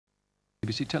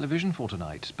BBC television for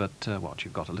tonight, but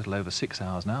you've got a little over 6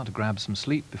 hours now to grab some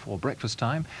sleep before breakfast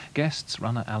time. Guests,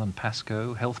 runner Alan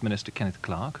Pascoe, Health Minister Kenneth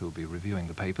Clarke, who will be reviewing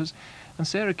the papers, and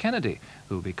Sarah Kennedy,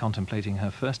 who will be contemplating her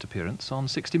first appearance on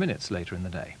 60 Minutes later in the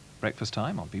day. Breakfast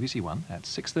time on BBC One at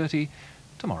 6:30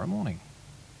 tomorrow morning.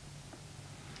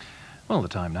 Well, the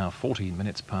time now, 14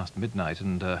 minutes past midnight,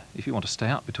 and if you want to stay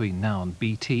up between now and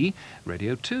BT,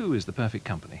 Radio 2 is the perfect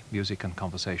company, music and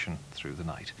conversation through the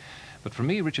night. But from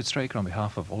me, Richard Straker, on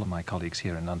behalf of all of my colleagues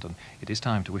here in London, it is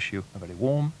time to wish you a very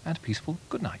warm and peaceful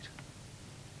good night.